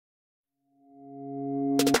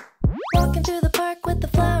Walking through the park with the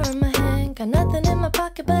flower in my hand. Got nothing in my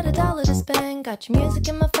pocket but $1 to spend. Got your music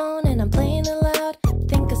in my phone and I'm playing it loud.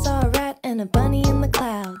 Think I saw a rat and a bunny in the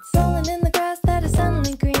clouds. Rolling in